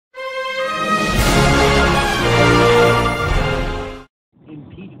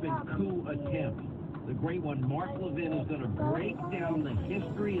attempt. The great one, Mark Levin, is going to break down the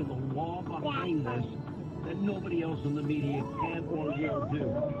history and the law behind this that nobody else in the media can or will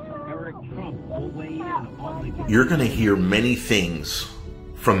do. Eric Trump will weigh in on the... You're going to hear many things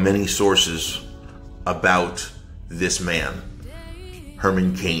from many sources about this man,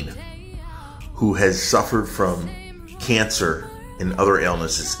 Herman Cain, who has suffered from cancer and other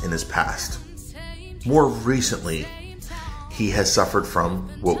illnesses in his past. More recently, he has suffered from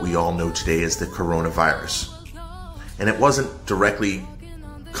what we all know today as the coronavirus. And it wasn't directly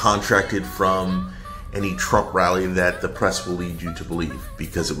contracted from any Trump rally that the press will lead you to believe,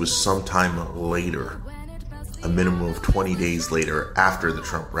 because it was sometime later, a minimum of 20 days later after the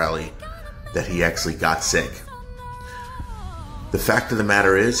Trump rally, that he actually got sick. The fact of the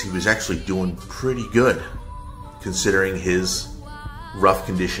matter is, he was actually doing pretty good considering his rough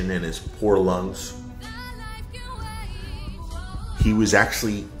condition and his poor lungs. He was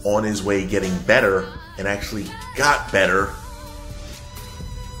actually on his way getting better, and actually got better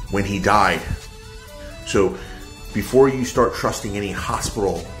when he died. So before you start trusting any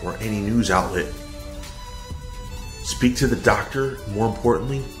hospital or any news outlet, speak to the doctor. More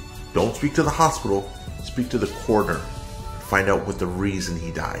importantly, don't speak to the hospital, speak to the coroner. Find out what the reason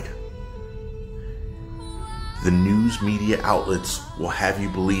he died. The news media outlets will have you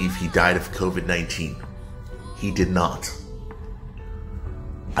believe he died of COVID-19. He did not.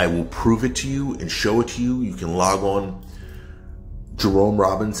 I will prove it to you and show it to you. You can log on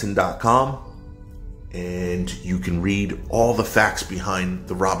JeromeRobinson.com and you can read all the facts behind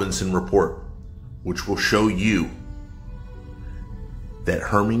the Robinson Report, which will show you that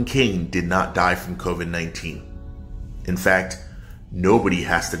Herman Cain did not die from COVID-19. In fact, nobody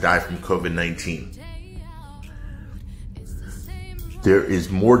has to die from COVID-19. There is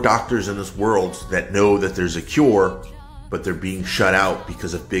more doctors in this world that know that there's a cure, but they're being shut out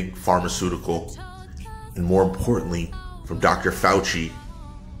because of big pharmaceutical, and more importantly, from Dr. Fauci,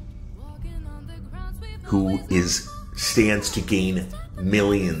 who stands to gain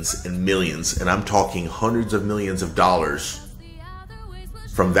millions and millions, and I'm talking hundreds of millions of dollars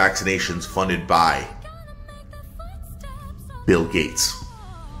from vaccinations funded by Bill Gates.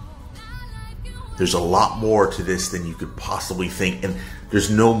 There's a lot more to this than you could possibly think, and there's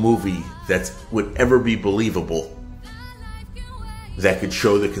no movie that would ever be believable that could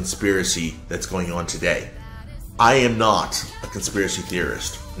show the conspiracy that's going on today. I am not a conspiracy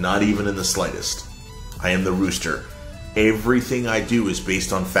theorist, not even in the slightest. I am the Rooster. Everything I do is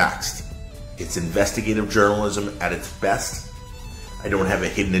based on facts. It's investigative journalism at its best. I don't have a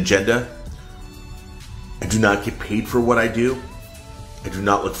hidden agenda. I do not get paid for what I do. I do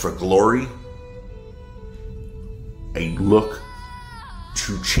not look for glory. I look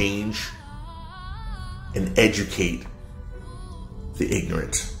to change and educate the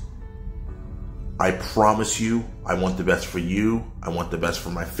ignorant. I promise you, I want the best for you. I want the best for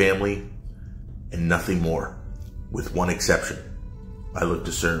my family, and nothing more, with one exception. I look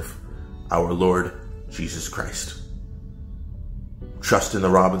to serve our Lord Jesus Christ. Trust in the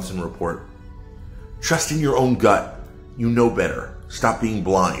Robinson Report. Trust in your own gut. You know better. Stop being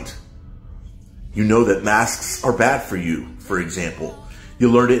blind. You know that masks are bad for you, for example. You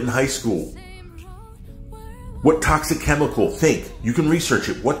learned it in high school. What toxic chemical? Think. You can research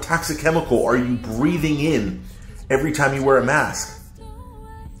it. What toxic chemical are you breathing in every time you wear a mask?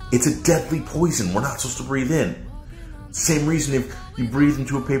 It's a deadly poison we're not supposed to breathe in. Same reason if you breathe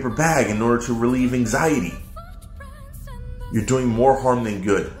into a paper bag in order to relieve anxiety. You're doing more harm than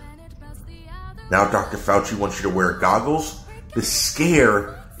good. Now Dr. Fauci wants you to wear goggles. The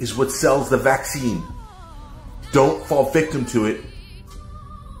scare is what sells the vaccine. Don't fall victim to it.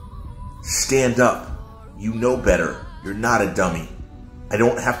 Stand up. You know better. You're not a dummy. I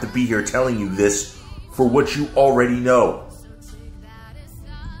don't have to be here telling you this for what you already know.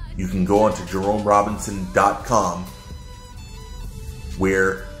 You can go on to JeromeRobinson.com,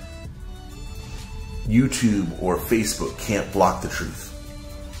 where YouTube or Facebook can't block the truth.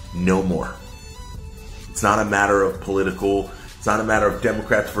 No more. It's not a matter of political. It's not a matter of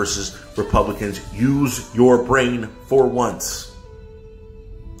Democrats versus Republicans. Use your brain for once.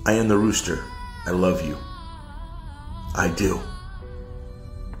 I am the Rooster. I love you. I do.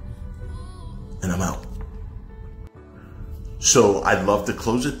 And I'm out. So I'd love to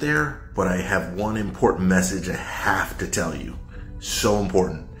close it there, but I have one important message I have to tell you. So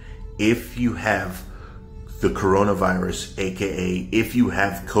important. If you have the coronavirus, aka if you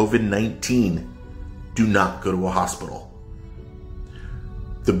have COVID-19, do not go to a hospital.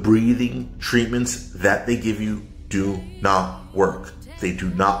 The breathing treatments that they give you do not work. They do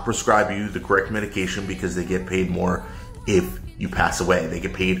not prescribe you the correct medication because they get paid more if you pass away. They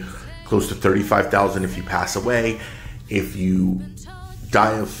get paid close to $35,000 if you pass away. If you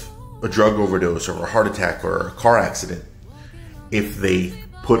die of a drug overdose or a heart attack or a car accident, if they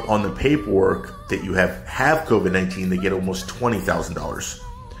put on the paperwork that you have COVID-19, they get almost $20,000.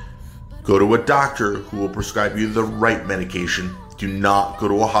 Go to a doctor who will prescribe you the right medication. Do not go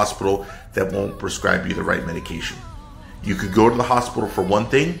to a hospital that won't prescribe you the right medication. You could go to the hospital for one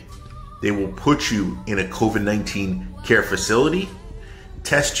thing. They will put you in a COVID-19 care facility,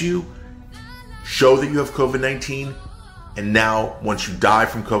 test you, show that you have COVID-19, and now once you die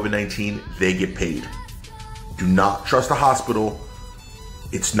from COVID-19, they get paid. Do not trust a hospital.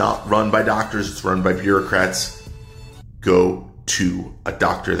 It's not run by doctors, it's run by bureaucrats. Go to a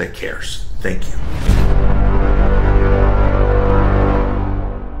doctor that cares. Thank you.